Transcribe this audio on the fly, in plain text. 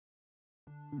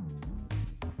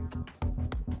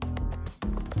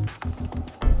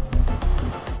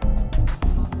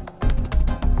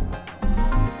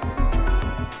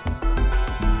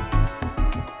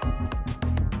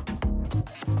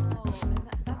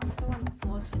That's so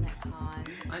unfortunate, Khan.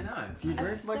 I know. Do you drink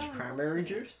That's much so cranberry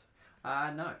unfortunate. juice?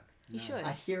 No. You No. should.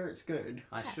 I hear it's good.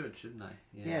 I should, shouldn't I?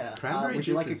 Yeah. Cranberry would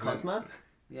you juice like a is meant- Cosmo?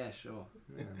 Yeah, sure.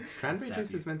 Yeah. Cranberry Stab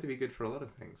juice you. is meant to be good for a lot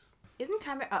of things. Isn't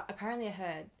cranberry... apparently I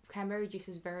heard cranberry juice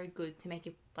is very good to make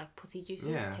it, like, pussy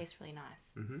juices taste really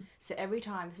nice. Mm-hmm. So every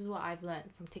time... This is what I've learned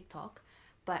from TikTok.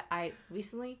 But I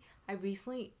recently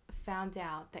found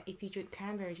out that if you drink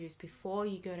cranberry juice before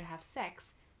you go to have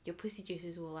sex, your pussy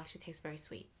juices will actually taste very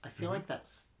sweet. I feel like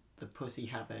that's the pussy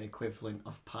have an equivalent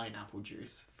of pineapple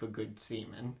juice for good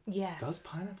semen. Yes. Does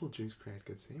pineapple juice create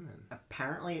good semen?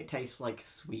 Apparently it tastes like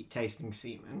sweet tasting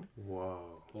semen.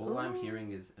 Whoa. All I'm Ooh.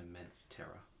 hearing is immense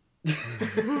terror.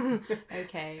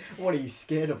 Okay. What, are you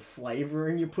scared of flavor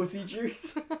in your pussy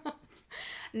juice?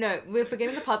 No, we're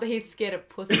forgetting the part that he's scared of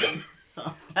pussy.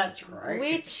 That's right.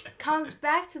 Which comes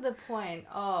back to the point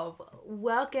of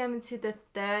welcome to the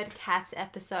third Cats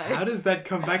episode. How does that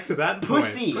come back to that point?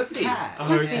 Pussy! Pussy. Cat. Oh,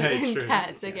 Pussy okay, and true.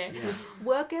 Cats, okay. Yeah.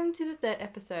 Welcome to the third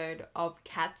episode of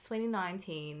Cats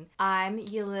 2019. I'm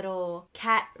your little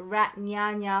cat rat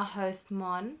nya host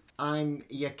Mon. I'm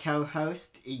your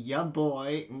co-host, your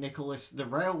boy, Nicholas the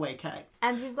Railway Cat.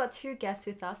 And we've got two guests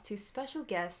with us, two special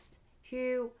guests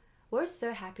who we're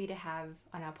so happy to have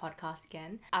on our podcast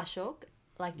again. Ashok,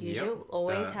 like usual, Yep.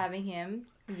 always The- having him.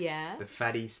 Yeah. The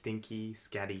fatty, stinky,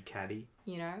 scatty catty.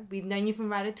 You know, we've known you from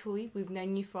Ratatouille. We've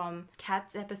known you from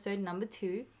Cats episode number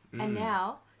 2. And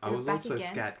now I you're was back also again.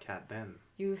 scat cat then.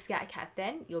 You were Scat Cat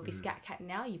then, you'll be Scat Cat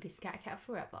now, you'll be Scat Cat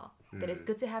forever. But it's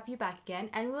good to have you back again.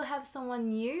 And we'll have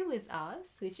someone new with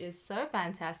us, which is so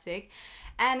fantastic.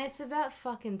 And it's about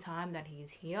fucking time that he's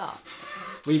here.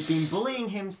 We've been bullying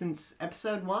him since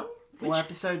episode 1 or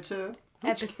episode 2.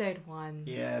 Episode 1.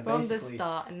 Yeah, From the basically.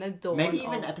 start and the dawn Maybe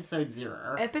even of- episode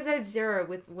 0. Episode 0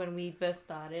 with when we first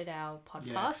started our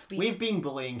Yeah. podcast. We've been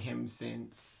bullying him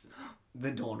since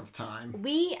the dawn of time.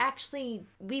 We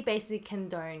basically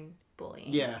condone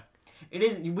bullying. Yeah. It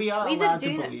is. We are We allowed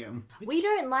do to that. bully him. We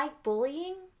don't like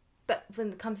bullying, but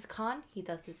when it comes to Khan, he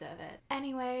does deserve it.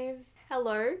 Anyways,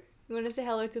 hello. You want to say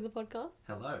hello to the podcast?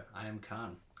 Hello, I am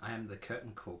Khan. I am the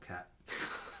curtain call cat.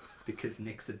 Because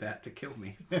Nick's about to kill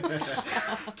me.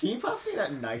 Can you pass me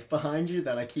that knife behind you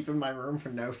that I keep in my room for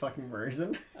no fucking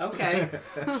reason? Okay.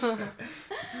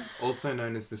 Also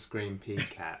known as the Scream Pea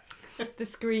cat. The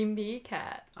Scream Bee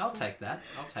Cat. I'll take that.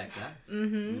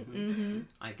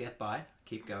 I get by.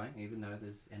 Keep going, even though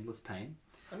there's endless pain.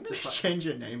 I'm going Just to like- change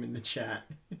your name in the chat.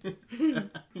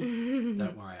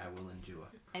 Don't worry, I will endure.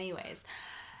 Anyways,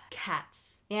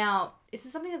 cats. Now, this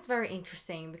is something that's very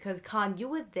interesting because Khan, you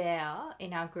were there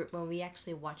in our group when we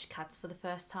actually watched Cats for the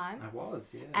first time. I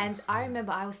was, yeah. And I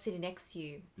remember I was sitting next to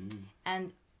you,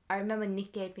 and I remember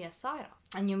Nick gave me a cider.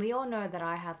 And we all know that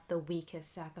I have the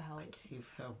weakest alcohol. Gave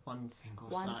her one single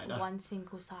cider. One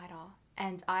single cider.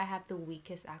 And I have the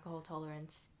weakest alcohol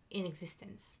tolerance in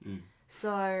existence.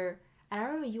 So, and I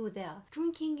remember you were there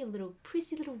drinking your little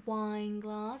prissy little wine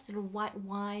glass, little white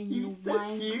wine. He your was so wine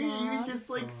cute. He was glass. just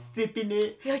like sipping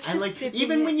it. You're just and like sipping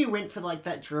even it. when you went for like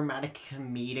that dramatic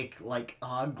comedic like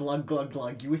glug glug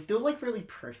glug, you were still like really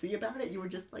prissy about it. You were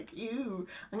just like, ew,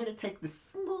 I'm gonna take the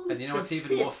smallest And you know what's of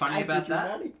even more sips funny as about a that?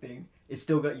 dramatic thing. It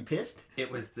still got you pissed?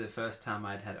 It was the first time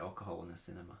I'd had alcohol in the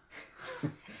cinema.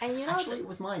 And you know, Actually, it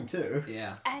was mine too.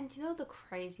 Yeah. and you know the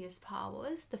craziest part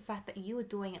was the fact that you were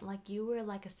doing it like you were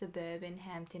like a suburban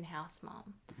Hampton house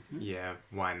mom. Yeah,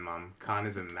 wine mum. Khan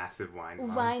is a massive wine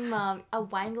mum. Wine mom, a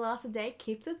wine glass a day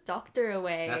keeps a doctor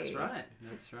away. That's right.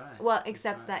 That's right. Well, That's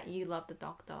except right. that you love the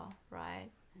doctor, right?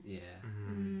 Yeah.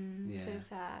 So Yeah.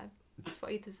 sad. It's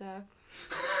what you deserve.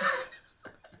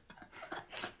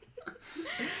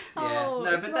 Yeah. Oh,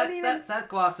 No, it's but not that, even- that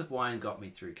glass of wine got me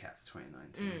through Cats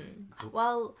 2019.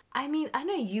 Well, I mean, I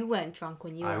know you weren't drunk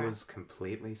when you I were. was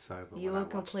completely sober. You when I were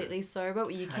watched completely it. sober,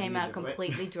 but you How came do you out do it?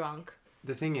 completely drunk.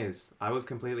 The thing is, I was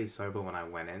completely sober when I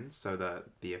went in, so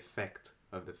the effect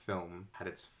of the film had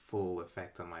its full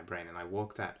effect on my brain, and I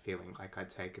walked out feeling like I'd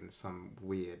taken some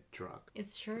weird drug.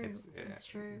 It's true. It's- It's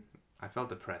yeah. true. I felt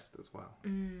depressed as well.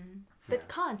 But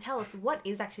Khan, tell us, what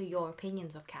is actually your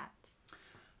opinions of Cats?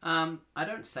 I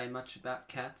don't say much about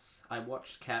Cats. I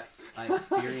watched Cats. I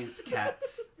experienced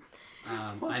Cats.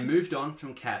 I moved on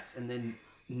from Cats, and then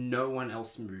no one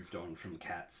else moved on from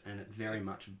Cats, and it very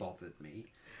much bothered me.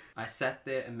 I sat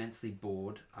there immensely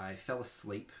bored. I fell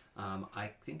asleep. I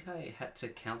think I had to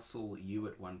counsel you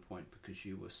at one point because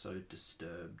you were so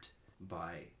disturbed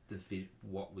by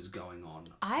what was going on.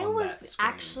 I on that was screen.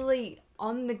 actually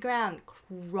on the ground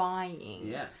crying.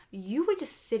 Yeah, You were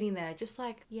just sitting there, just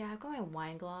like, yeah, I've got my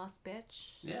wine glass,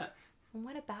 bitch. yeah, And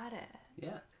what about it?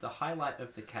 yeah. The highlight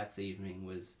of the Cats evening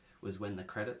was when the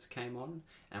credits came on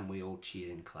and we all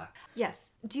cheered and clapped.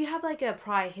 Yes. Do you have like a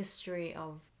prior history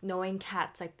of knowing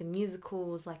Cats, like the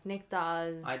musicals, like Nick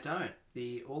does? I don't.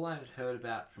 All I had heard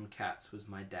about from Cats was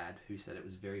my dad, who said it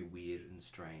was very weird and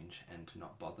strange and to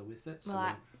not bother with it.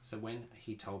 So, when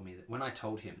he told me when I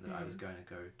told him that I was going to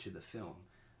go to the film,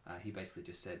 he basically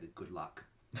just said, "Good luck."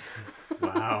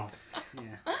 Wow.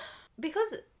 Yeah.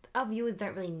 Because our viewers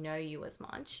don't really know you as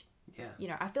much. Yeah. You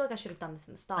know, I feel like I should have done this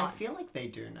in the start. I feel like they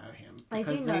do know him. They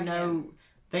Because do they know him.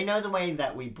 They know the way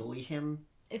that we bully him.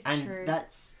 It's and true.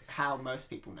 that's how most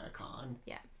people know Khan.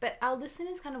 Yeah. But our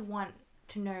listeners kind of want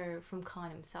to know from Khan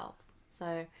himself.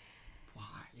 So, Why?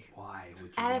 Why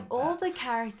would you out of want all that? the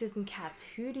characters in Cats,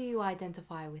 who do you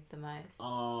identify with the most?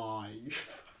 Oh,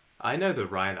 I know the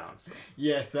right answer.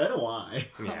 yeah, so do I.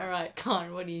 Yeah. All right,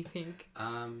 Khan, what do you think?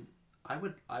 I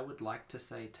would like to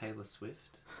say Taylor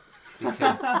Swift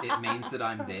because it means that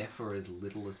I'm there for as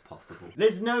little as possible.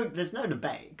 There's no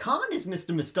debate. Khan is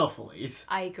Mr. Mistopheles.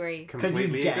 I agree. Because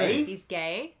he's Completely gay. agree. He's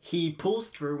gay. He pulls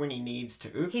through when he needs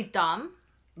to. He's dumb.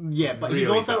 Yeah, but he's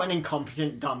Really also dumb. an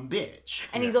incompetent dumb bitch.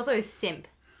 And he's also a simp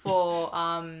for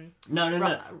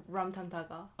No. Rum Tum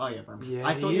Tugger. Oh yeah, bro. Yeah,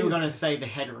 I thought he you were is. gonna say the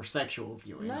heterosexual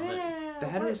viewing No, of no, it. no, no. The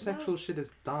wait, heterosexual no. shit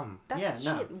is dumb. That's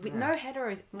Yeah, no, shit. With no. no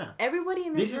heteros. No. Everybody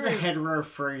in this This is room. a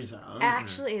hetero-free zone.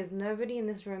 Actually, is nobody in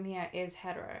this room here is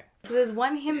hetero. There's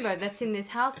one himbo that's in this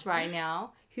house right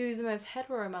now who's the most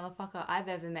hetero motherfucker I've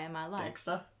ever met in my life.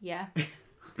 Dexter. Yeah.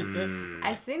 Mm.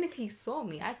 As soon as he saw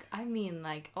me, I mean,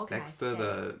 like, okay. Dexter,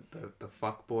 the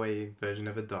fuckboy version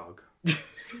of a dog.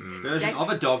 Version of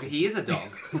a dog, he is a dog.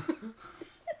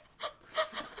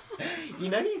 You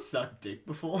know he's sucked dick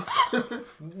before.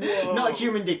 Not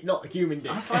human dick.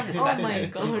 I find this Oh my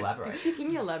fascinating. Please god. elaborate.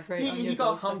 Can you elaborate on He your got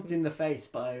dog humped sucking? in the face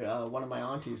by one of my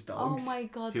auntie's Oh dogs. my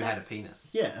god. Who had a that's...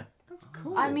 penis. Yeah. That's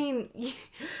cool. I mean,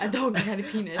 a dog had a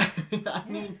penis. I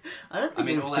mean, I don't think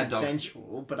mean, it all was our dogs-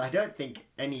 consensual, but I don't think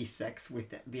any sex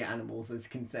with the animals is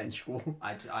consensual.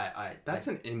 That's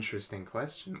an interesting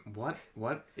question. What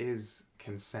is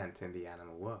consent in the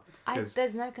animal world?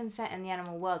 There's no consent in the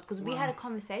animal world because we had a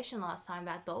conversation last time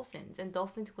about dolphins, and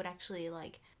dolphins would actually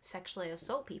like sexually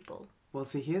assault people. Well,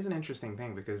 see, here's an interesting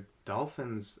thing because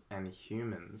dolphins and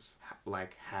humans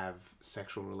have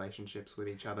sexual relationships with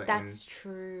each other That's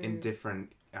true. in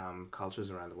different cultures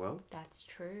around the world. That's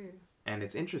true. And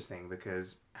it's interesting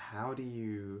because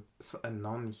a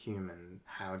non-human,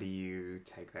 how do you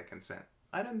take their consent?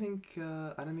 I don't think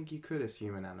you could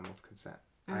assume an animal's consent.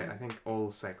 I think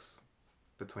all sex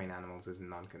between animals is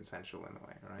non-consensual in a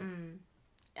way, right?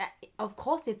 Of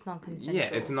course, it's non-consensual. Yeah,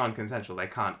 it's non-consensual. They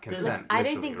can't consent. I don't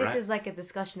literally, think this right? is like a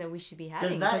discussion that we should be having.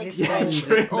 Does that 'cause it's extend- all,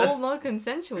 True, it's all that's-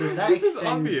 non-consensual. Does that This is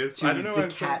extend obvious. to I don't know the what I'm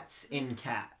saying. cats in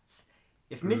Cats?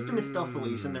 If Mr.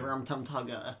 Mistopheles and the Rum Tum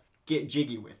Tugger get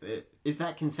jiggy with it, is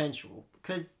that consensual?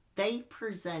 Because they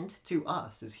present to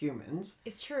us as humans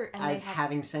It's true, and as they have,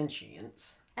 having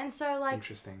sentience. and so like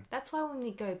Interesting. that's why when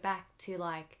we go back to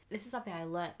like this is something I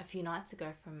learnt a few nights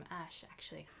ago from Ash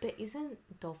actually. But isn't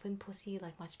dolphin pussy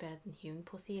like much better than human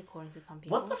pussy according to some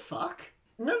people? What the fuck?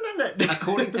 No.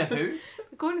 According to who?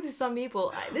 According to some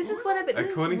people, this is what I've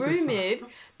this According to is some- rumored.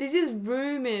 This is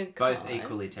rumored. Both Colin.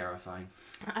 equally terrifying.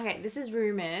 Okay, this is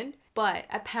rumored, but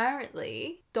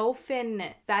apparently dolphin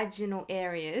vaginal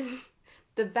areas,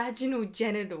 the vaginal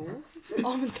genitals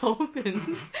of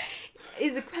dolphins,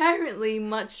 is apparently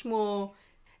much more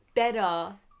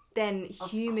better than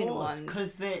human ones.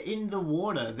 Because they're in the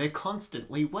water. They're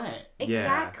constantly wet.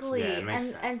 Exactly. Yeah, it makes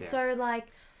sense, and yeah. so like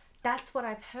that's what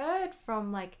I've heard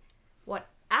from like what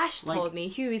Ash Like- told me,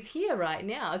 who is here right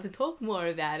now to talk more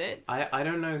about it. I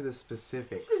don't know the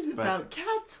specifics. This is but about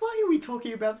cats. Why are we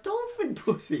talking about dolphin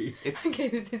pussy? Okay,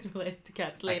 this is related to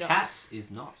cats A later. cat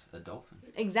is not a dolphin.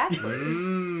 Exactly.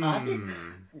 Mm.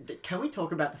 Can we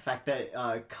talk about the fact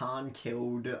that Khan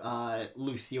killed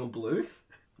Lucille Bluth?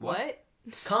 What?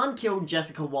 Khan killed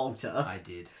Jessica Walter, I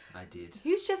did.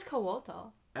 Who's Jessica Walter?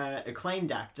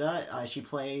 acclaimed actor. She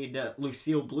played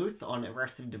Lucille Bluth on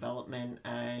Arrested Development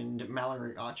and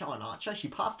Mallory Archer on Archer. She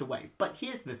passed away. But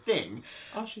here's the thing.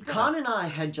 Oh, she Khan and I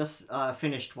had just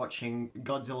finished watching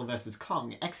Godzilla vs.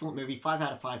 Kong. Excellent movie, 5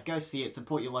 out of 5. Go see it.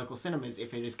 Support your local cinemas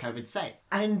if it is COVID safe.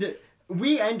 And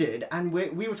we ended, and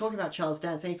we were talking about Charles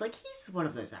Dance, and he's like, he's one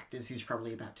of those actors who's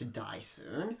probably about to die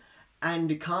soon.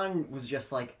 And Khan was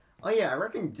just like, oh yeah, I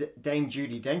reckon Dame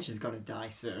Judi Dench is gonna die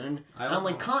soon. And I'm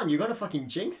like, Khan, you're gonna fucking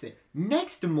jinx it.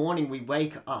 Next morning we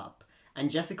wake up, And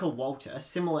Jessica Walter,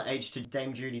 similar age to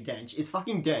Dame Judi Dench, is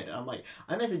fucking dead. I'm like,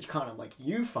 I messaged Khan, I'm like,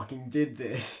 you fucking did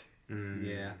this.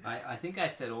 Yeah, I think I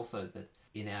said also that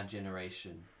in our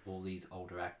generation, all these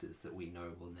older actors that we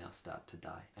know will now start to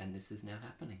die, and this is now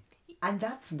happening. And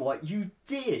that's what you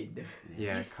did.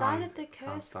 Yeah, You started the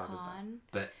curse, Khan.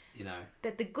 But, you know,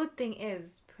 But the good thing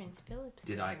is, Prince Philip's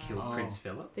did still I kill alive. Prince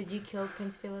Philip? Did you kill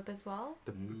Prince Philip as well?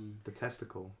 The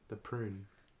testicle, the prune.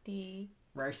 The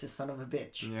Racist son of a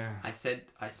bitch. Yeah. I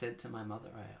said to my mother,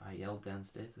 I yelled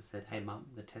downstairs, I said, "Hey mum,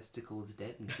 the testicle is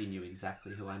dead," and she knew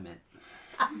exactly who I meant.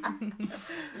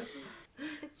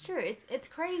 It's true. It's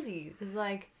crazy because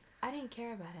like I didn't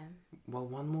care about him. Well,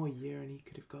 one more year and he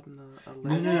could have gotten a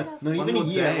No, letter. not One even a more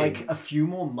year, day. like a few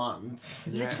more months.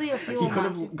 Yeah. Literally a few He more could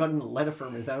months. have gotten a letter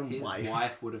from his own His wife.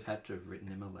 wife would have had to have written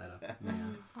him a letter. Yeah.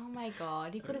 Oh my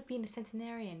god, he could have been a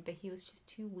centenarian, but he was just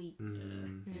too weak.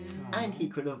 And he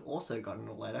could have also gotten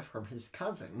a letter from his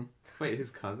cousin. Wait,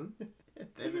 his cousin? They're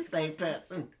He's the his same cousin.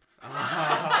 person.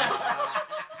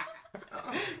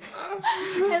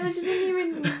 Taylor didn't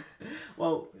even.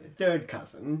 Well, third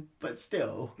cousin, but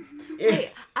still.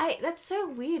 Wait, that's so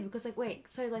weird because like wait,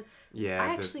 so like Yeah, I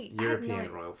the actually- I had European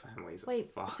no- royal families.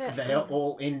 Wait, Fuck. so- They are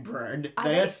all inbred. Are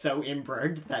They they- are so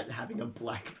inbred that having a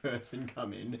black person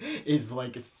come in is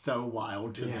like so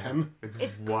wild to yeah, them.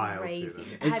 it's wild crazy. to them.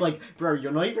 It's Had- like, bro,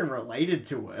 you're not even related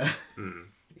to her.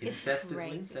 Incest is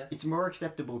crazy. incest. It's more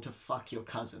acceptable to fuck your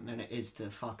cousin than it is to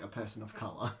fuck a person of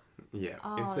color. Yeah,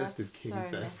 Oh, incest that's is so king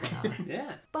incest. messed up.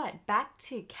 Yeah. But back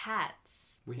to cats.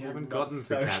 We We've haven't not gotten to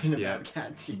spoken cats about yet.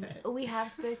 Cats yet. We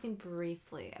have spoken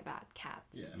briefly about cats.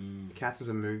 Yes. Cats is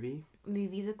a movie.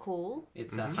 Movies are cool.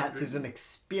 It's Cats is an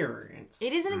experience.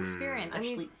 It is an experience. I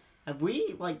Actually, mean, have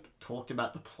we like talked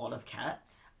about the plot of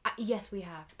Cats? yes, we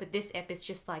have. But this ep is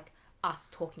just like us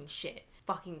talking shit,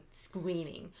 fucking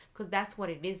screaming, because that's what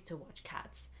it is to watch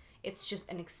Cats. It's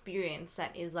just an experience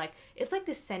that is like it's like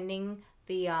descending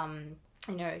the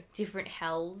different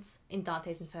hells in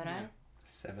Dante's Inferno.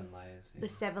 7 layers. The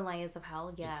 7 layers of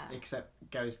hell. Yeah. Except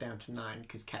goes down to 9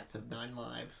 because cats have 9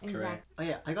 lives. Correct. Oh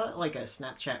yeah, I got like a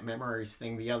Snapchat memories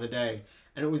thing the other day,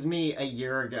 and it was me a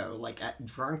year ago, like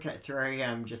drunk at 3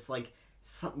 a.m., just like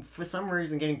for some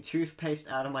reason getting toothpaste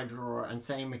out of my drawer and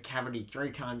saying McCavity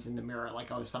 3 times in the mirror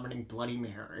like I was summoning Bloody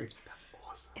Mary. That's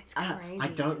awesome. It's crazy. I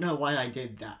don't know why I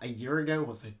did that. A year ago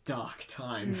was a dark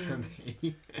time for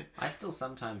me. I still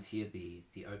sometimes hear the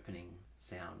opening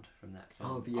sound from that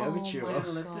film. Oh, the Oh overture.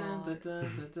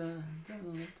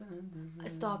 my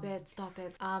Stop it!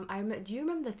 Do you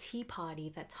remember the tea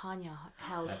party that Tanya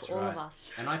held That's for all right. of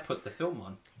us? And I put the film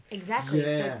on. Exactly.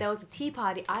 Yeah. So there was a tea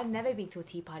party. I've never been to a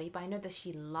tea party, but I know that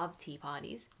she loved tea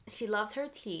parties. She loved her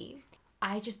tea.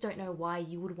 I just don't know why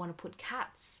you would want to put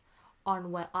cats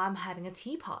on when I'm having a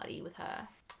tea party with her.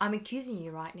 I'm accusing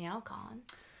you right now, Khan.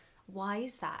 Why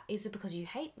is that? Is it because you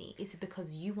hate me? Is it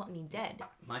because you want me dead?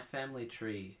 My family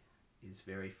tree is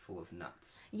very full of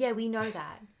nuts. Yeah, we know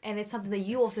that. And it's something that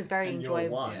you also very And enjoy.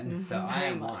 you're one. Yeah. So I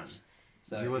Very am much. one.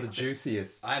 So You are the if-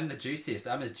 juiciest. I'm the juiciest.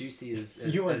 I'm as juicy as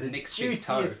You are as the Nick's big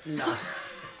toe. juiciest nut.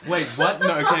 Wait, what?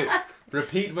 No, okay.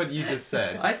 Repeat what you just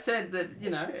said. I said that,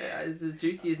 it's as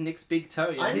juicy as Nick's big toe.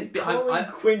 You know, I'm his bi- calling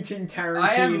Quentin Tarantino.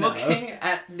 I am looking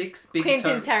at Nick's big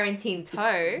Quentin toe. Tarantino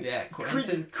toe. Yeah,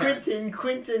 Quentin.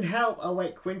 Quentin, help! Oh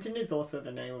wait, Quentin is also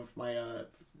the name of my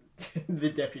the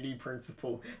deputy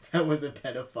principal that was a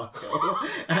pedophile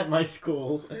at my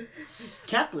school,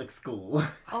 Catholic school.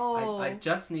 Oh. I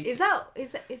just need Is to...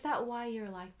 that why you're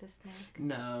like this, Nick?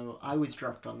 No, I was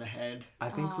dropped on the head. I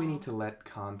think we need to let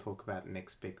Khan talk about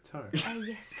Nick's big toe. Oh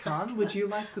yes. Khan, would you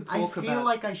like to I talk feel about...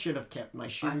 like I should have kept my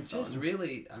shoes on.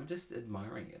 I'm just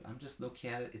admiring it. I'm just looking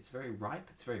at it. It's very ripe.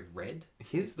 It's very red.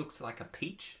 His- It looks like a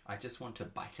peach. I just want to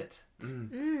bite it.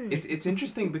 It's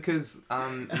interesting because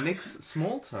Nick's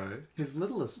small toe, his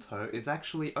littlest toe, is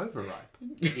actually overripe.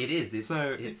 It is. It's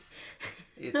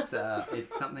So-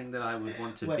 it's something that I would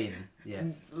want to Wait. bin.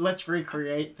 Yes. Let's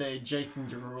recreate the Jason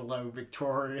Derulo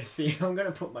Victoria scene. I'm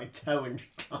gonna put my toe in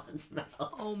Khan's mouth.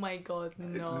 Oh my god,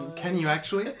 no. Can you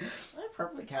actually? I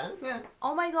probably can. Yeah.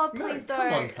 Oh my god, No, please come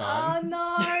don't. on, Khan. Oh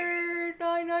no. No,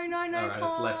 All right.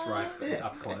 It's less Khan. ripe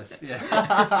up close.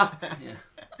 Yeah. Yeah.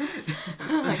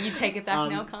 You take it back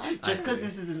now, Khan. Just I because do.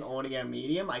 this is an audio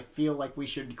medium, I feel like we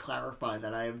should clarify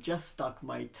that I have just stuck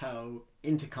my toe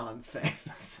into Khan's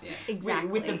face. Yes. Exactly.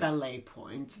 With the ballet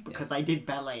point, because Yes. I did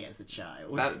ballet as a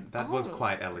child. That was Oh.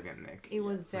 quite elegant, Nick. It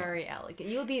was very elegant.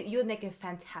 You would make a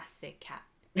fantastic cat.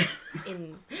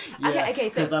 in. Yeah, Okay,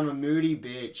 so because I'm a moody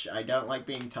bitch. I don't like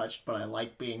being touched, but I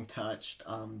like being touched.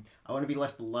 I want to be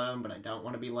left alone, but I don't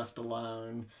want to be left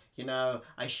alone. You know,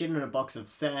 I shit in a box of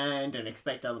sand and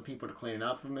expect other people to clean it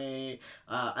up for me.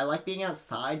 I like being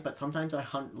outside, but sometimes I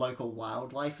hunt local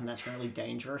wildlife, and that's really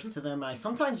dangerous to them. I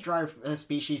sometimes drive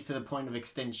species to the point of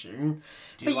extinction.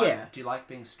 Do But yeah. do you like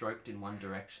being stroked in one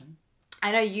direction?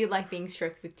 I know you like being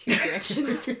stroked with two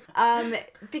directions.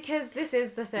 Because this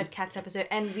is the third Cats episode,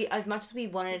 and we, as much as we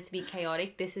wanted it to be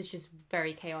chaotic, this is just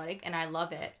very chaotic, and I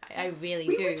love it. I really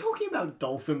We do. were talking about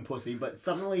dolphin pussy, but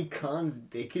suddenly Khan's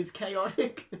dick is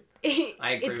chaotic.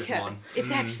 I agree It's with cursed. Mon.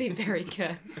 It's actually very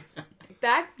cursed.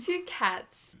 Back to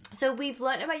Cats. So we've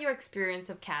learned about your experience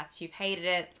of Cats. You've hated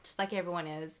it, just like everyone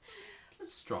is.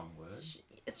 That's a strong word.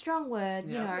 A strong word,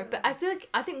 you Yeah. know, but I think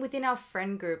within our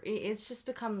friend group, it's just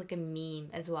become like a meme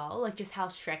as well. Like just how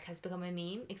Shrek has become a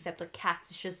meme, except like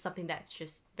Cats is just something that's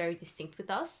just very distinct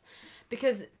with us.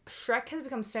 Because Shrek has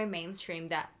become so mainstream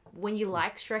that when you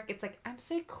like Shrek, it's like, I'm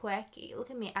so quirky.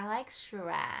 Look at me. I like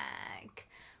Shrek.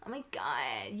 Oh my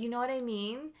god. You know what I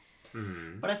mean?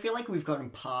 But I feel like we've gotten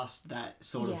past that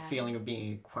sort of Yeah. feeling of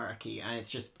being quirky, and it's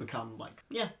just become like,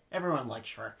 yeah, everyone likes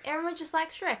Shrek. Everyone just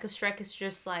likes Shrek because Shrek is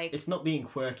just like... It's not being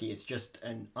quirky, it's just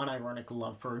an unironic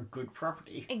love for a good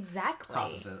property. Exactly.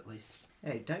 Half of it, at least.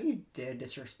 Hey, don't you dare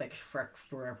disrespect Shrek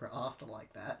Forever After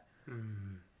like that.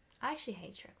 I actually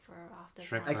hate Shrek for After.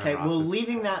 Shrek Time. Okay, Forever we're After's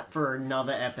leaving that for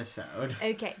another episode.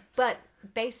 Okay, but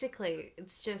basically,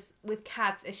 it's just with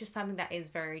Cats, it's just something that is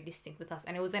very distinct with us,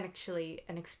 and it was actually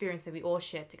an experience that we all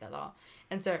shared together.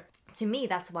 And so, to me,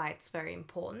 that's why it's very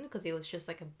important, because it was just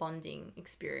like a bonding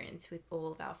experience with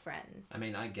all of our friends. I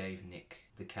mean, I gave Nick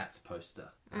the Cats poster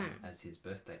as his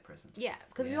birthday present. Yeah,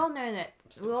 because we Yeah. all know that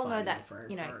fighting for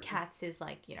it, you know, for it. Cats is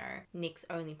like, you know, Nick's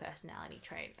only personality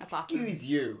trait. Apart Excuse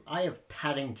you, I have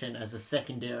Paddington as a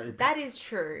secondary. that is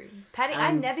true. I've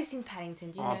And- never seen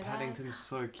Paddington. Do you Oh, know Paddington's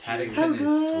so cute. Paddington So is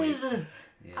good. sweet.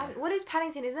 Yeah. what is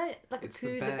Paddington? Is it like It's a Pooh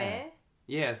the the bear. bear?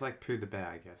 Yeah, it's like Pooh the Bear,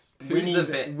 I guess. Winnie the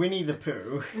the, Bear. Winnie the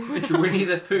Pooh. It's Winnie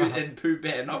the Pooh and Pooh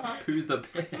Bear, not Pooh the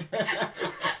Bear.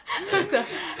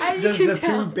 As you Does can the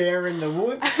tell, Pooh bear in the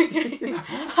woods?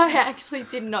 I actually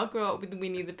did not grow up with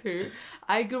Winnie the Pooh.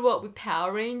 I grew up with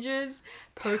Power Rangers,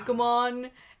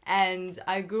 Pokemon, and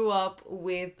I grew up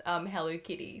with Hello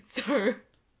Kitty. So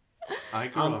I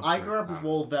grew I grew up with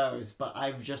all those, but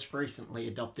I've just recently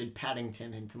adopted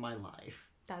Paddington into my life.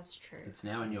 that's true. It's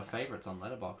now in your favourites on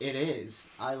Letterboxd. It is.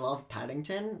 I love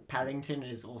Paddington. Paddington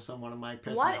is also one of my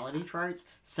personality traits.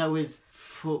 So is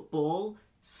football,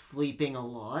 sleeping a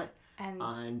lot, And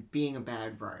and being a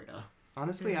bad writer.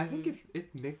 Honestly, I think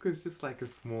if Nick was just like a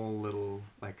small little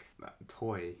like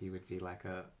toy, he would be like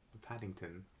a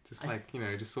Paddington. Just like, you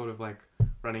know, just sort of like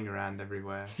running around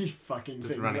everywhere. He fucking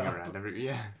Just things running up. around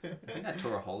yeah. I think I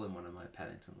tore a hole in one of my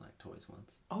Paddington like toys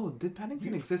once. Oh, did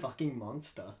Paddington You exist? fucking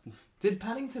monster. Did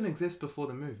Paddington exist before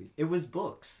the movie? It was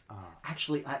books. Oh.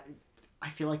 Actually, I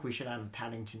feel like we should have a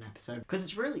Paddington episode because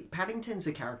it's really Paddington's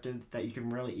a character that you can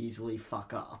really easily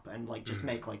fuck up and like just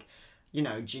make like, you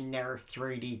know, generic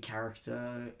 3D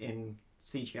character in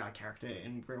CGI character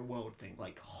in real world thing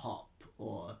like Hop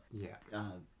or Yeah.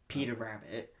 Peter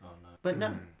Rabbit. Oh no. But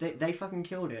no, they fucking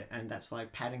killed it, and that's why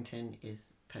Paddington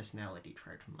is personality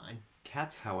trait of mine.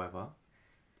 Cats, however,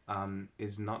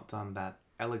 is not done that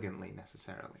elegantly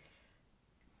necessarily.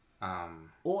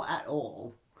 Or at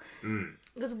all.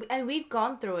 because and we've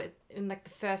gone through it in like the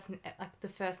first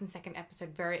and second episode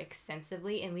very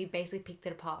extensively, and we basically picked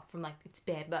it apart from like its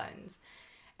bare bones.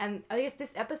 And I guess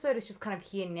this episode is just kind of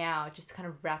here now, just to kind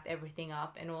of wrap everything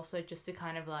up, and also just to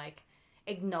kind of like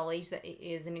acknowledge that it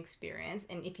is an experience,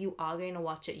 and if you are going to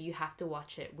watch it, you have to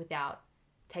watch it without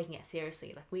taking it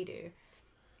seriously like we do.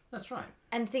 That's right.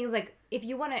 And things like, if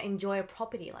you want to enjoy a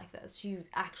property like this, you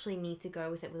actually need to go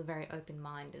with it with a very open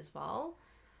mind as well.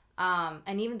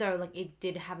 And even though like it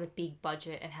did have a big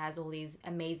budget and has all these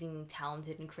amazing,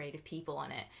 talented and creative people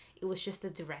on it, it was just the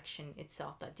direction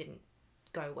itself that didn't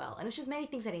go well. And it's just many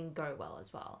things that didn't go well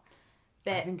as well.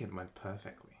 But I think it went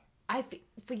perfectly. I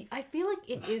feel like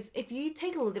it is, if you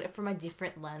take a look at it from a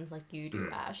different lens like you do,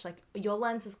 Ash, like your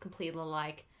lens is completely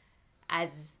like,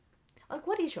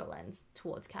 what is your lens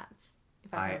towards Cats?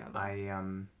 If I can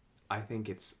remember. I think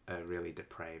it's a really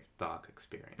depraved, dark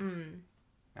experience.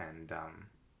 And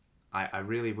I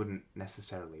really wouldn't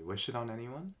necessarily wish it on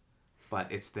anyone,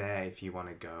 but it's there if you want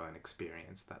to go and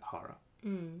experience that horror.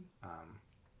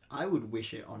 I would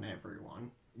wish it on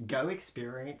everyone. Go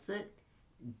experience it.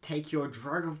 Take your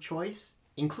drug of choice,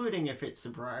 including if it's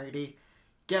sobriety.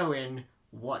 Go in,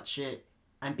 watch it,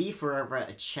 and be forever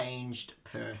a changed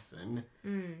person.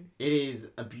 Mm. It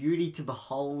is a beauty to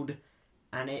behold,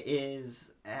 and it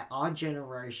is our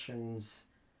generation's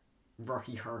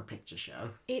Rocky Horror Picture Show.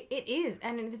 It is,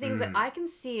 and the thing is that I can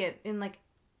see it in like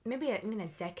maybe even a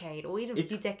decade or even a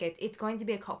few decades. It's going to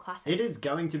be a cult classic. It is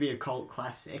going to be a cult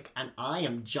classic, and I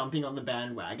am jumping on the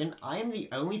bandwagon. I am the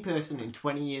only person in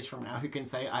 20 years from now who can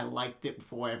say I liked it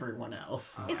before everyone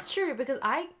else. It's true, because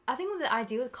I think with the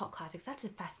idea with cult classics, that's a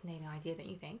fascinating idea, don't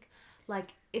you think?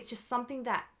 Like, it's just something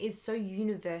that is so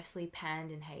universally panned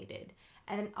and hated,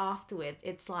 and then afterwards,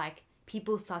 it's like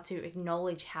people start to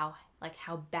acknowledge how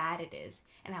bad it is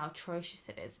and how atrocious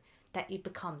it is, that it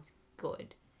becomes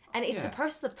good. And it's a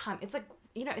process of time. It's like,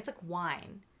 it's like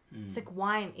wine. It's like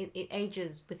wine, it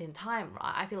ages within time,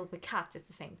 right? I feel like with Cats, it's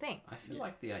the same thing. I feel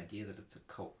like the idea that it's a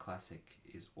cult classic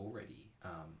is already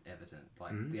evident.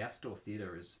 Like, the Astor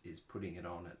Theatre is putting it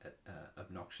on at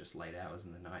obnoxious late hours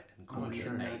in the night and calling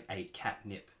it a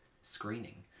catnip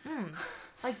screening.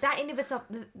 Like, that in of itself,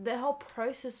 the whole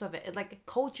process of it, like,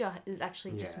 culture is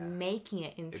actually just making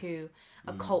it into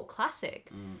a cult classic.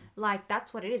 Like,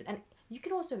 that's what it is. And you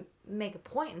could also make a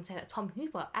point and say that Tom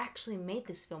Hooper actually made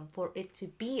this film for it to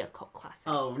be a cult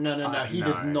classic. Oh, no. He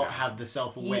does not have the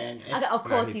self-awareness. Okay, of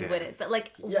course he he didn't. wouldn't, but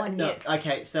like, what if?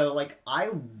 Okay, so like I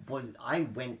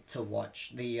went to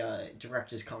watch the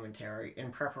director's commentary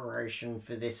in preparation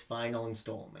for this final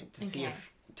installment to see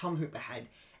if Tom Hooper had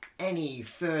any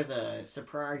further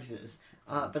surprises.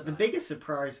 But the biggest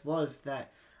surprise was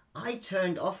that I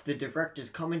turned off the director's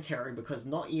commentary because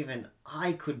not even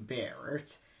I could bear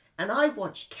it. And I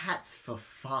watched Cats for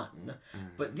fun,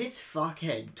 but this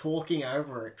fuckhead talking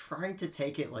over it, trying to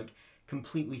take it, like,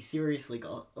 completely seriously,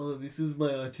 go, oh, this is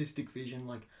my artistic vision,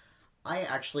 like, I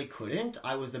actually couldn't.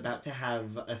 I was about to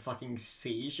have a fucking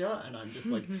seizure, and I'm just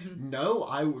like, no,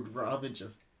 I would rather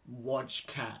just watch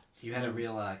Cats. You had a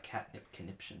real catnip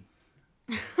conniption.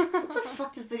 What the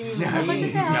fuck does that even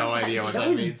mean? No idea what That that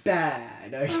was means.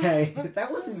 bad, okay?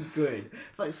 That wasn't good.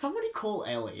 But somebody call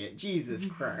Elliot, Jesus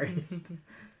Christ.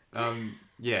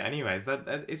 Anyways,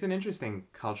 that it's an interesting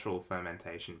cultural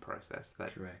fermentation process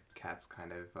that Correct. Cats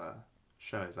kind of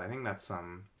shows. I think that's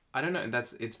I don't know,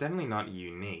 it's definitely not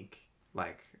unique.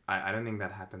 Like, I don't think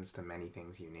that happens to many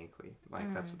things uniquely.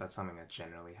 Like, that's something that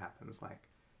generally happens. Like,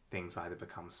 things either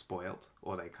become spoiled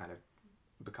or they kind of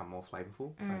become more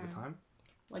flavorful over time.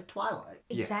 Like Twilight.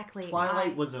 Exactly.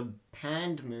 Twilight was a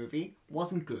panned movie,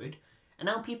 wasn't good, and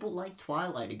now people like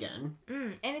Twilight again.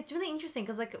 And it's really interesting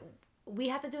because, like, we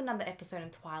have to do another episode on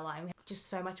Twilight. We have just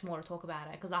so much more to talk about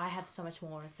it because I have so much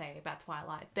more to say about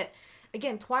Twilight. But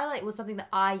again, Twilight was something that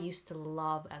I used to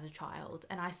love as a child,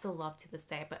 and I still love to this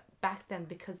day. But back then,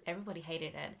 because everybody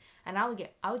hated it, and I would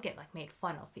get like made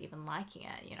fun of for even liking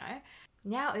it,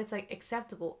 Now it's like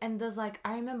acceptable, and there's like,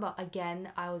 I remember again,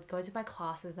 I would go to my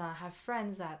classes and I have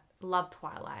friends that love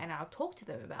Twilight, and I'll talk to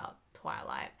them about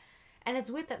Twilight. And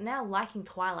it's weird that now liking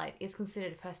Twilight is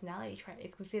considered a personality trait.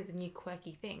 It's considered the new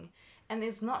quirky thing. And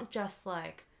it's not just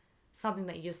like something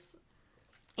that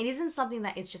it isn't something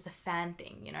that is just a fan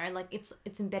thing, Like,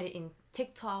 it's embedded in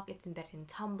TikTok, it's embedded in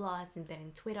Tumblr, it's embedded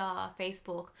in Twitter,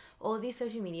 Facebook, all of these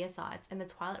social media sites. And the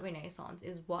Twilight Renaissance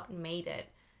is what made it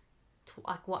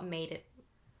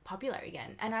popular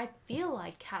again. And I feel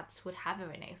like Cats would have a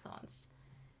renaissance.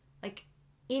 Like,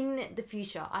 in the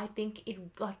future, I think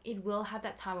it will have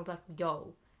that time of like,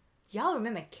 yo, do y'all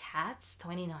remember Cats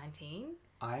 2019?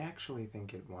 I actually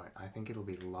think it won't. I think it'll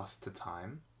be lost to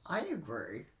time. I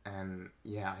agree. And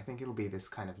yeah, I think it'll be this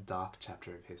kind of dark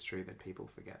chapter of history that people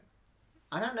forget.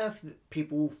 I don't know if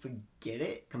people forget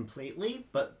it completely,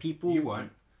 but people... You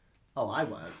won't. Oh, I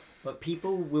won't. But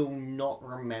people will not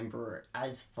remember it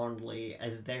as fondly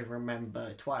as they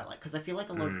remember Twilight. Because I feel like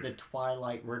a lot of the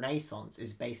Twilight Renaissance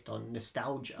is based on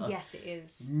nostalgia. Yes, it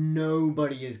is.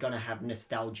 Nobody is going to have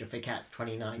nostalgia for Cats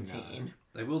 2019. No.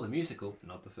 They will the musical,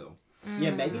 not the film.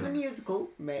 Yeah, maybe the musical.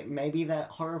 Maybe that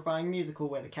horrifying musical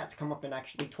where the cats come up and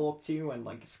actually talk to you and,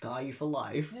 like, scar you for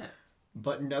life. Yeah.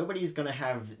 But nobody's going to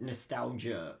have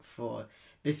nostalgia for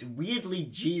this weirdly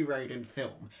G-rated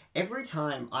film. Every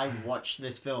time I watch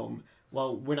this film,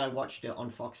 well, when I watched it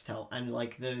on Foxtel, and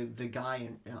like the guy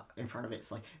in front of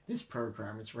it's like, this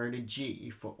program is rated G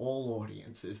for all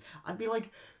audiences, I'd be like,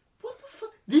 what the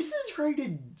fuck? This is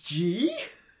rated G?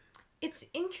 It's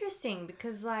interesting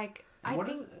because, like, I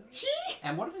think... G?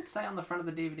 And what did it say on the front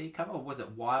of the DVD cover? Was it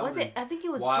wild? Was it? I think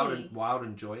it was wild G. Wild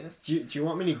and joyous. Do you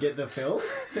want me to get the film?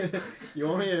 You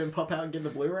want me to pop out and get the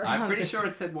Blu-ray? I'm pretty sure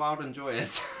it said wild and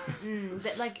joyous.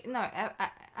 But like, no,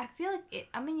 I feel like it.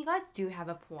 I mean, you guys do have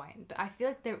a point, but I feel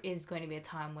like there is going to be a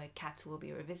time where Cats will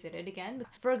be revisited again.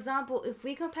 For example, if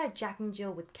we compare Jack and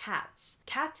Jill with Cats,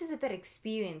 Cats is a better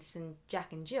experience than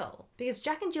Jack and Jill, because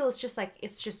Jack and Jill is just like,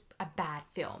 it's just a bad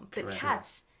film, but Correct.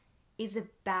 Cats is a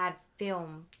bad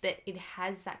film, but it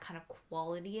has that kind of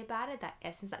quality about it, that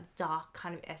essence, that dark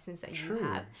kind of essence that you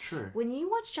have. True. When you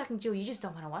watch Jack and Jill, you just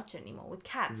don't want to watch it anymore. With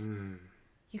Cats,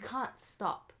 you can't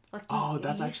stop. Like, Oh,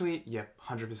 that's actually,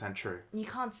 100% true. you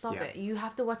can't stop Yeah. it. You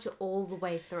have to watch it all the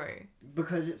way through.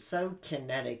 Because it's so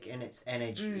kinetic in its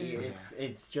energy. Mm.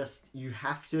 It's just, you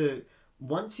have to,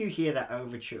 once you hear that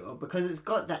overture, because it's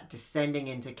got that descending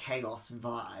into chaos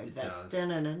vibe, It that does.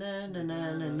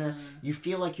 da-na-na-na-na-na-na, you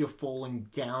feel like you're falling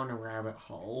down a rabbit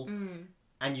hole,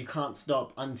 and you can't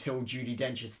stop until Judi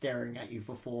Dench is staring at you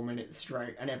for 4 minutes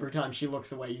straight, and every time she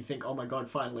looks away you think, oh my god,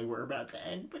 finally we're about to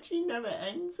end, but she never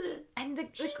ends it. And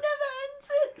She the never ends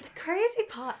it! The crazy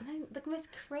part, the most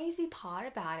crazy part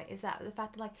about it is that the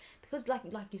fact that, like, because like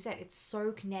you said, it's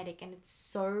so kinetic and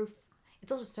it's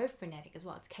also so frenetic as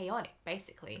well. It's chaotic,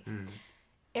 basically.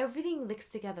 Everything licks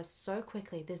together so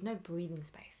quickly. There's no breathing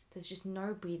space. There's just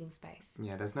no breathing space.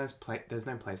 Yeah, there's no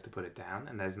place to put it down,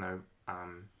 and there's no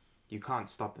you can't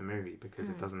stop the movie because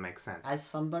it doesn't make sense. As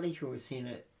somebody who has seen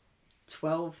it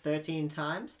 12, 13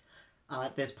 times,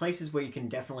 there's places where you can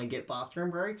definitely get bathroom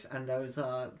breaks, and those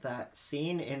are that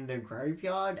scene in the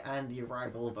graveyard and the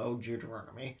arrival of Old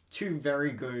Deuteronomy. 2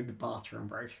 very good bathroom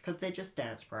breaks, because they're just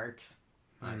dance breaks.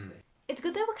 I see. It's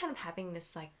good that we're kind of having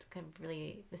this, like, kind of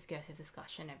really discursive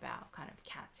discussion about kind of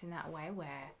Cats in that way,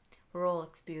 where we're all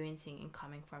experiencing and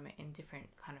coming from it in different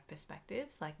kind of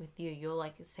perspectives. Like with you, you're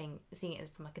like seeing it as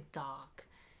from like a dark,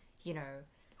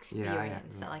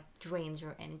 experience that like drains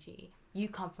your energy. You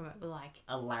come from it with like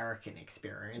A larrikin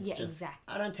experience. Yeah, just,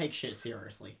 exactly. I don't take shit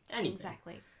seriously. Anything.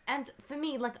 exactly. And for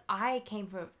me, like I came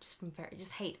from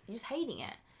just hating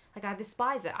it. Like I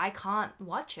despise it. I can't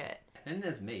watch it. And then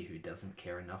there's me who doesn't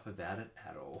care enough about it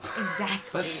at all.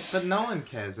 Exactly. But no one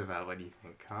cares about what you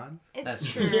think, Khan. It's That's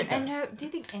true. true. And no, do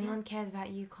you think anyone cares about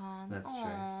you, Khan? That's true.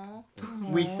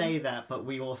 Aww. We say that, but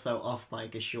we also off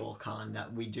mic assure Khan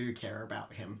that we do care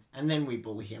about him, and then we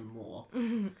bully him more.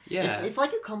 Yeah. It's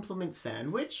like a compliment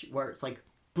sandwich where it's like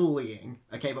bullying.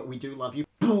 Okay, but we do love you.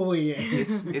 Bullying.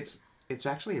 It's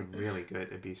actually a really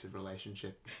good abusive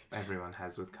relationship everyone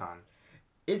has with Khan.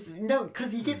 It's no,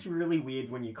 because he gets really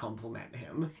weird when you compliment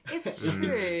him. It's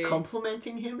true.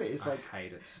 Complimenting him is like, I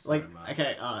hate it so like much.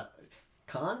 okay,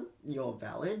 Khan, you're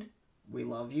valid. We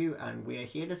love you, and we're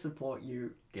here to support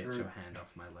you. Get through... your hand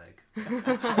off my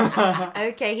leg.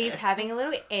 Okay, he's having a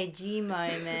little edgy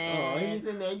moment. Oh, he's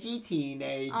an edgy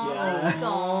teenager.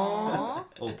 Oh,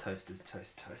 All toast is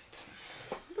toast.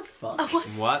 What the fuck?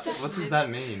 What? What does that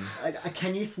mean?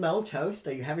 Can you smell toast?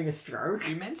 Are you having a stroke?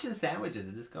 You mentioned sandwiches,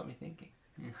 it just got me thinking.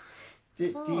 Do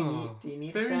you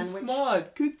need a sandwich?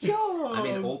 smart. Good job. I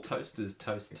mean, all toast is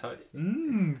toast.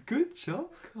 Good job,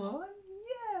 Khan.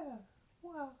 Yeah.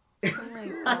 Wow. Oh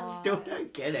my I still God.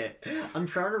 don't get it. I'm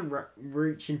trying to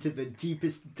reach into the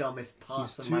deepest, dumbest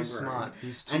parts He's of my too brain. smart.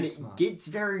 He's too And it smart. gets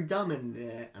very dumb in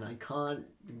there, and I can't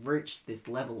reach this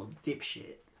level of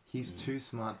dipshit. He's too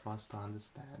smart for us to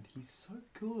understand. He's so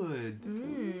good.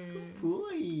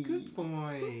 Boy. Good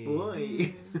boy.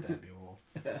 Boy. Stab you all.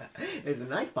 There's a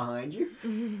knife behind you.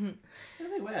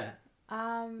 Really, where?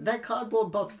 That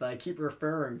cardboard box that I keep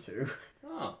referring to.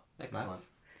 Oh, excellent.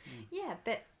 Yeah,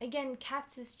 but again,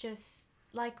 Cats is just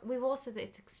like we've all said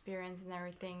its experience and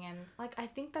everything, and like I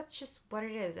think that's just what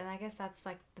it is, and I guess that's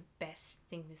like the best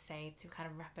thing to say to kind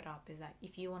of wrap it up is that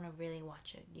if you want to really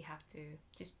watch it, you have to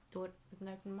just do it with an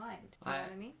open mind. You know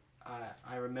what I mean?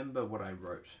 I remember what I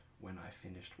wrote when I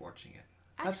finished watching it.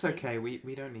 That's Actually- okay.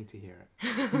 We don't need to hear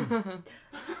it.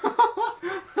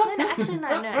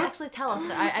 No. Actually, tell us.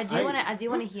 I do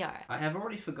want to hear it. I have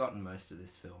already forgotten most of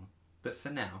this film, but for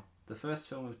now, the first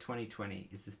film of 2020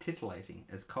 is as titillating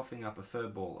as coughing up a fur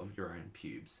ball of your own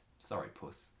pubes. Sorry,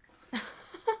 puss.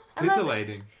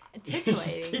 Titillating.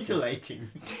 Titillating. Titillating.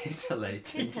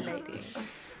 Titillating. Titillating.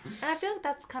 And I feel like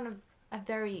that's kind of a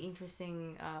very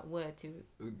interesting word to.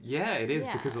 Yeah, it is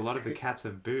Yeah. because a lot of the cats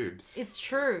have boobs. It's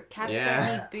true. Cats Yeah.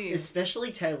 don't need boobs.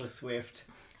 Especially Taylor Swift.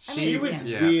 I She mean, was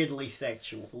yeah. weirdly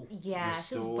sexual. Yeah,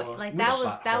 she's Restore like which that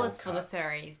was butthole for the cut.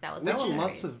 furries. That was There for were the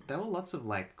lots furries. of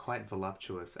like quite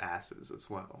voluptuous asses as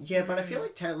well. Yeah, but I feel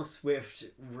like Taylor Swift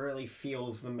really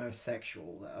feels the most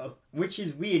sexual though, which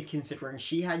is weird considering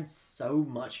she had so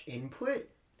much input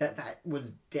that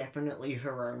was definitely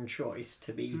her own choice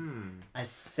to be a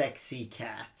sexy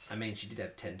cat. I mean, she did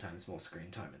have 10 times more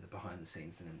screen time in the behind the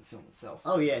scenes than in the film itself.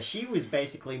 Oh yeah, she was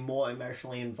basically more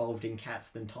emotionally involved in Cats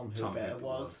than Tom Tom Hubert Hooper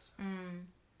was.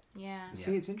 Yeah.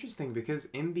 See, it's interesting because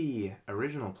in the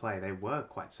original play they were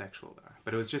quite sexual though,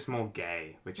 but it was just more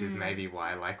gay, which is maybe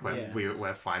why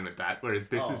we're fine with that. Whereas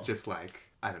this is just like,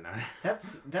 I don't know.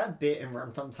 That's that bit in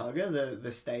Rum Tum Tugger,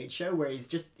 the stage show, where he's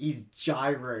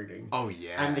gyrating. Oh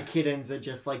yeah. And the kittens are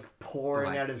just like pouring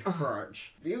Like- out his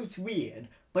crotch. It was weird,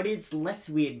 but it's less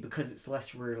weird because it's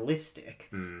less realistic.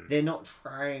 They're not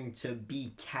trying to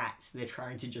be cats. They're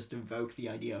trying to just evoke the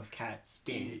idea of cats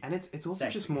being. And it's also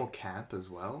Sexy. just more camp as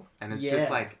well, and it's Yeah. just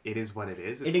like it is what it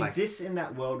is. It's It like, exists in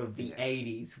that world of the Yeah.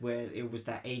 80s where it was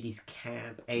that 80s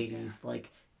camp, 80s like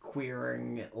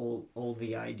queering all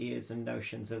the ideas and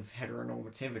notions of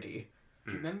heteronormativity.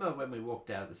 Do you remember when we walked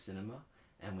out of the cinema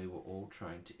and we were all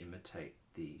trying to imitate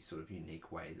the sort of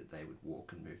unique way that they would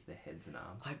walk and move their heads and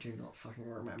arms? I do not fucking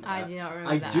remember I that. do not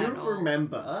remember I that do at all.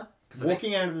 remember 'Cause I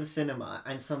walking out of the cinema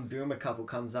and some boomer couple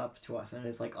comes up to us and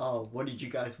is like, "Oh, what did you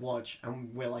guys watch?"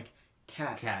 And we're like,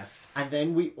 "Cats." Cats. And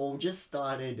then we all just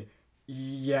started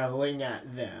yelling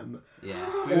at them.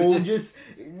 Yeah. We All were just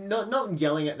not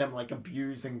yelling at them like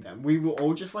abusing them. We were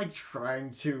all just like trying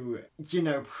to,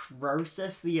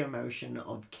 process the emotion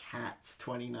of Cats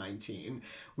 2019.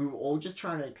 We were all just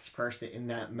trying to express it in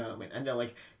that moment. And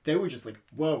they were just like,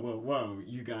 whoa, whoa, whoa,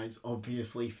 you guys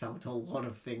obviously felt a lot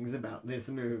of things about this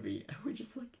movie. And we're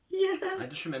just like, yeah. I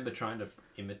just remember trying to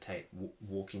imitate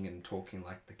walking and talking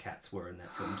like the cats were in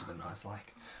that film to them. I was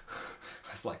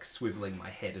like swiveling my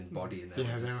head and body, and they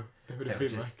were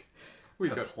just we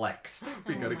got perplexed.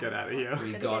 we got to get out of here.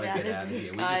 We Gotta gotta get get out out of of this,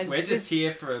 here. guys. We're just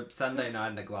here for a Sunday night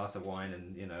and a glass of wine,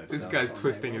 and This so- guy's Sunday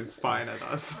twisting was- his spine at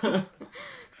us.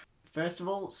 First of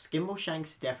all,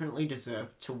 Skimbleshanks definitely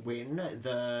deserved to win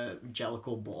the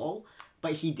Jellicle Ball,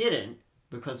 but he didn't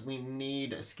because we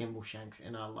need a Skimbleshanks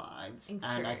in our lives. It's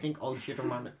and I true. think old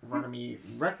Deuteronomy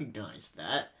recognised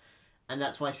that, and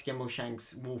that's why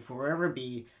Skimbleshanks will forever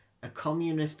be a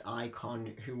communist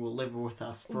icon who will live with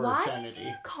us for Why eternity. is he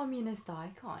a communist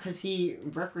icon? Because he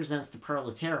represents the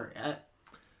proletariat,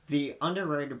 the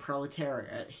underrated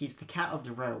proletariat. He's the cat of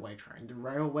the railway train. The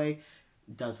railway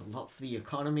does a lot for the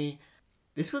economy.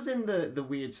 This was in the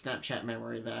weird Snapchat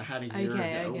memory that I had a year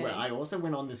ago, where I also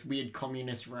went on this weird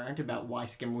communist rant about why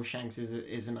Skimbleshanks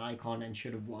is an icon and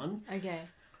should have won. Okay.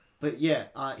 But yeah,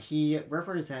 he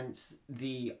represents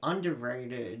the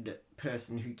underrated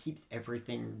person who keeps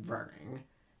everything running.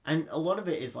 And a lot of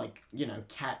it is like,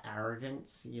 cat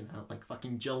arrogance, like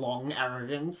fucking Geelong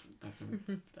arrogance.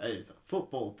 That is a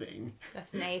football thing.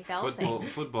 That's an AFL thing.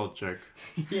 football joke.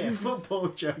 Yeah, football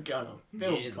joke on a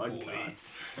film Yeah,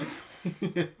 podcast.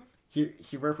 boys.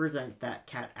 He represents that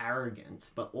cat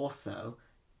arrogance, but also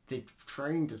the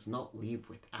train does not leave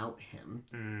without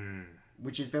him.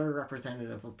 Which is very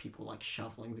representative of people like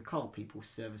shoveling the coal, people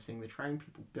servicing the train,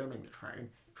 people building the train.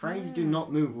 Trains do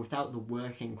not move without the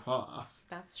working class.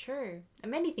 That's true.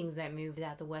 And many things don't move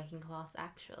without the working class,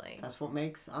 actually. That's what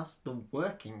makes us the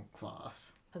working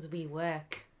class. Because we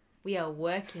work. We are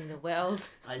working the world.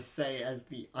 I say as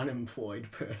the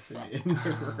unemployed person in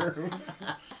the room.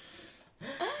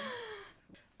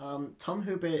 Tom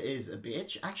Hooper is a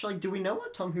bitch. Actually, do we know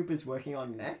what Tom Hooper's working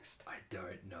on next? I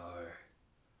don't know.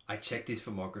 I checked his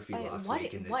filmography Wait, last what,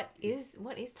 week. And what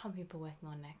is Tom Hooper working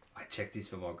on next? I checked his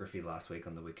filmography last week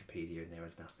on the Wikipedia, and there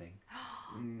was nothing.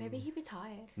 Maybe he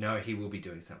retired. No, he will be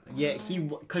doing something. Yeah,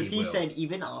 because He he will. said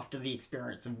even after the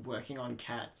experience of working on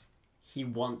Cats, he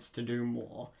wants to do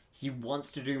more. He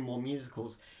wants to do more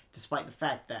musicals, despite the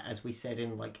fact that, as we said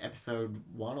in like episode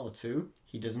 1 or 2,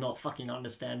 he does not fucking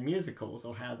understand musicals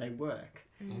or how they work.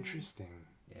 Interesting.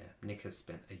 Yeah, Nick has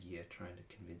spent a year trying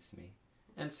to convince me,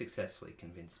 and successfully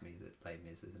convinced me, that Les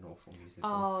Mis is an awful musical.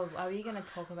 Oh, are we going to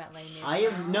talk about Les Mis? I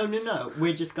am no.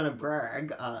 We're just gonna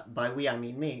brag. By we, I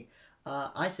mean me.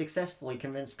 I successfully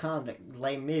convinced Khan that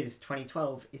Les Mis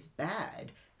 2012 is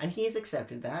bad, and he has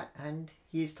accepted that, and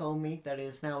he has told me that it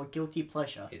is now a guilty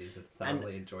pleasure. It is a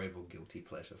thoroughly enjoyable guilty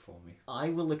pleasure for me. I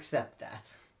will accept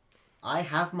that. I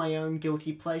have my own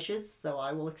guilty pleasures, so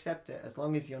I will accept it as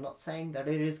long as you're not saying that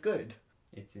it is good.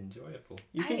 It's enjoyable.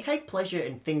 You can take pleasure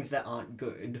in things that aren't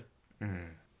good.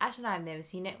 Ash and I have never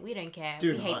seen it. We don't care.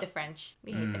 Do we hate not. the French.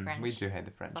 We hate the French. We do hate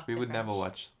the French. Fuck We the would never French.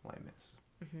 watch Les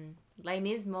Mis. Les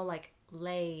Mis more like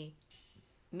Les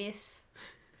Miss.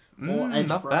 Or as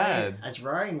not Ryan, bad. as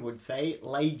Ryan would say,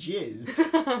 lay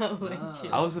jizz.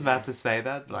 Legit. I was about to say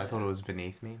that, but I thought it was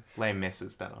beneath me. Les Mis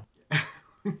is better.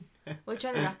 We're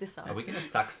trying to wrap this up. Are we going to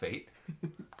suck feet?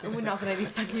 We're not going to be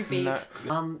sucking feet.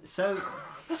 No,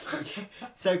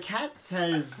 So Cats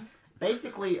has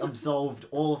basically absolved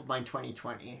all of my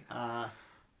 2020.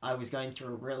 I was going through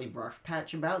a really rough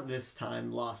patch about this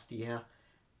time last year,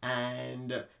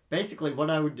 and Basically, what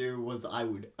I would do was I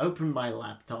would open my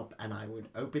laptop and I would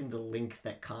open the link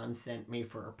that Khan sent me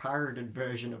for a pirated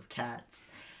version of Cats,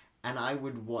 and I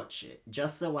would watch it,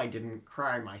 just so I didn't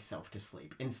cry myself to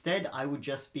sleep. Instead, I would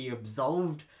just be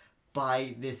absolved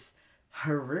by this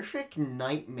horrific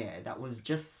nightmare that was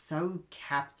just so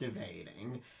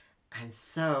captivating and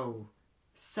so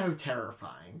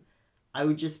terrifying. I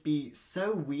would just be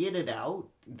so weirded out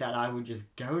that I would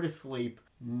just go to sleep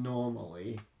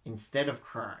normally instead of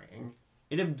crying.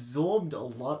 It absorbed a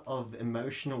lot of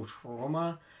emotional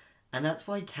trauma, and that's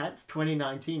why Cats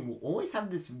 2019 will always have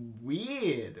this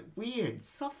weird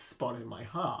soft spot in my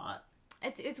heart.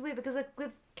 It's weird because like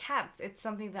with Cats, it's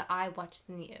something that I watched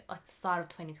in the start of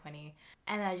 2020,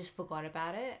 and I just forgot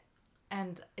about it.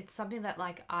 And it's something that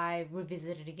like I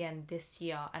revisited again this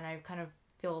year, and I kind of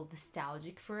feel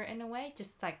nostalgic for it in a way.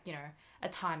 Just like, you know, a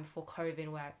time before COVID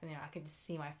where, you know, I could just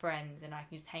see my friends and I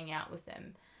could just hang out with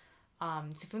them.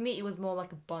 So for me, it was more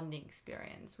like a bonding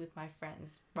experience with my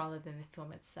friends rather than the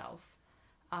film itself.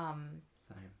 Same.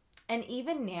 And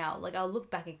even now, like I'll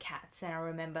look back at Cats and I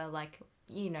remember like,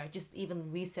 you know, just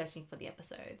even researching for the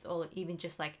episodes or even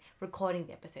just like recording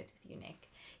the episodes with you, Nick.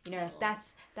 You know,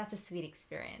 that's a sweet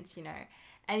experience, you know.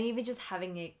 And even just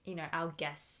having it, you know, our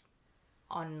guests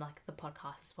on like the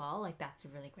podcast as well, like that's a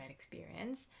really great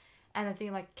experience. And I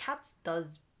think like Cats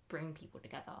does bring people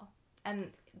together.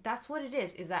 And that's what it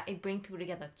is that it brings people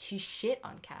together to shit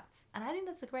on Cats. And I think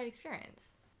that's a great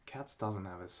experience. Cats doesn't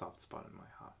have a soft spot in my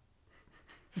heart.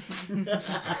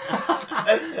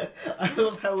 I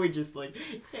love how we're just like,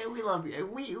 yeah, we love you.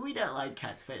 We don't like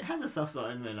Cats, but it has a soft spot,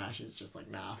 and then Ash is just like,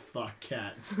 nah, fuck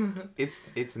Cats. It's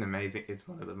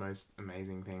one of the most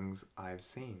amazing things I've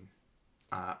seen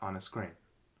on a screen,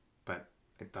 but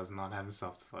it does not have a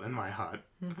soft spot in my heart.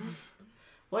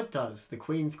 What does? The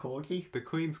Queen's Corgi? The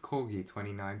Queen's Corgi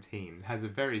 2019 has a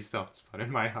very soft spot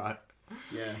in my heart.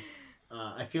 Yes.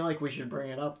 I feel like we should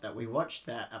bring it up that we watched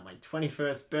that at my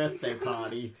 21st birthday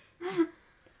party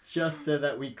just so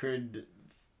that we could...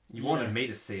 You wanted me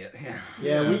to see it, yeah.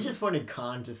 Yeah, we just wanted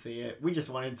Khan to see it. We just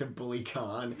wanted to bully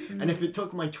Khan. And if it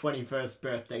took my 21st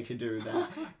birthday to do that,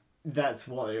 that's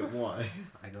what it was.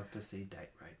 I got to see Date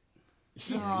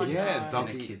Rape. Oh, Yeah, no. In a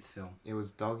Doggy. kid's film. It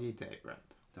was Doggy Date Rape.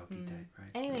 Doggy Date Rape.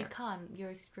 Anyway, Yeah. Khan, your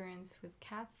experience with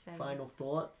Cats and... Final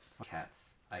thoughts?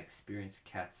 Cats. I experienced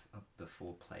Cats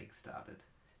before plague started.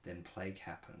 Then plague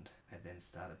happened. I then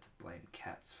started to blame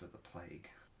cats for the plague.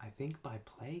 I think by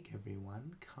plague,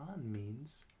 everyone, Khan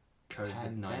means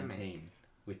COVID-19, Pandemic.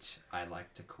 which I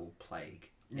like to call plague.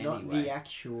 Not Anyway, the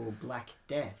actual Black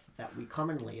Death that we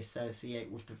commonly associate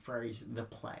with the phrase the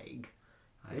plague.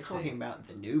 I We're see. talking about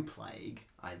the new plague.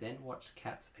 I then watched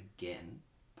Cats again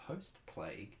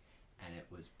post-plague, and it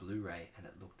was Blu-ray, and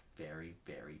it looked very,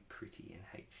 very pretty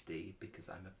in HD because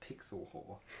I'm a pixel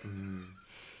whore.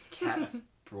 Cats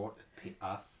brought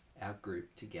us, our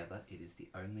group, together. It is the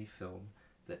only film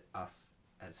that us,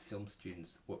 as film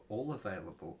students, were all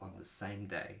available on the same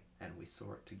day, and we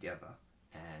saw it together.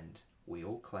 And we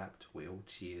all clapped, we all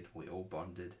cheered, we all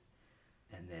bonded,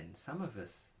 and then some of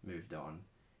us moved on,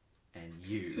 and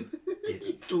you didn't.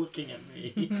 He's looking at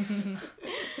me.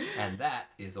 And that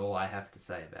is all I have to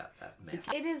say about that mess.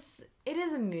 It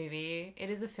is a movie. It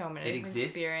is a film. And It it is an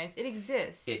exists. experience. It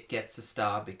exists. It gets a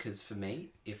star because for me,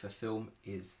 if a film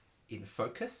is in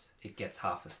focus, it gets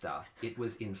half a star. It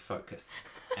was in focus,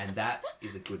 and that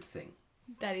is a good thing.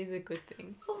 That is a good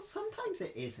thing. Well, sometimes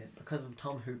it isn't because of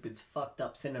Tom Hooper's fucked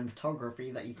up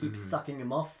cinematography that you keep sucking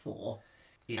him off for.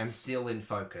 It's And- still in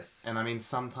focus. And I mean,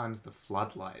 sometimes the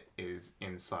floodlight is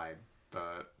inside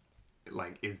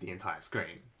is the entire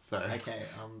screen. So Okay,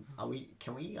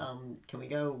 can we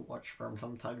go watch From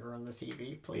Tom Tugger on the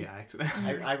TV, please? yeah, actually,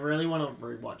 I really want to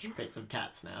rewatch bits of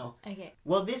Cats now. Okay.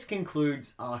 Well, this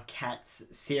concludes our Cats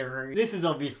series. This has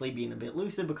obviously been a bit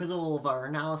looser because all of our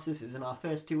analysis is in our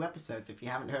first 2 episodes. If you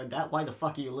haven't heard that, why the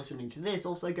fuck are you listening to this?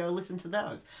 Also, go listen to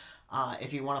those.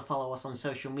 If you want to follow us on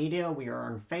social media, we are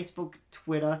on Facebook,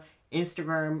 Twitter,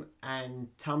 Instagram, and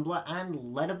Tumblr, and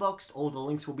Letterboxd. All the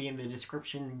links will be in the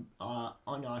description on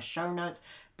our show notes,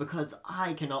 because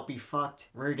I cannot be fucked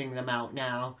reading them out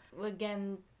now.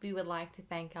 Again, we would like to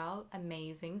thank our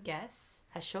amazing guests,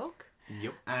 Ashok,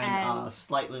 yep. And And-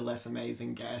 slightly less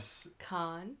amazing guess.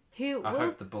 Khan, who I will...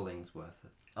 hope the bullying's worth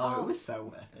it. Oh, it was so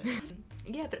worth it.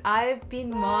 Yeah, but I've been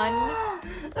one.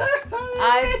 I've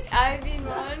been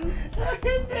one.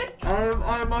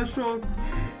 I'm Ashok.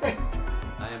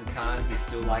 I am Khan, who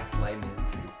still likes Les Mis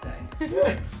to this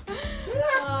day.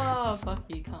 Oh, fuck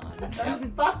you, Khan.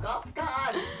 Fuck off,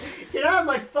 God! Get out of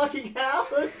my fucking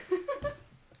house!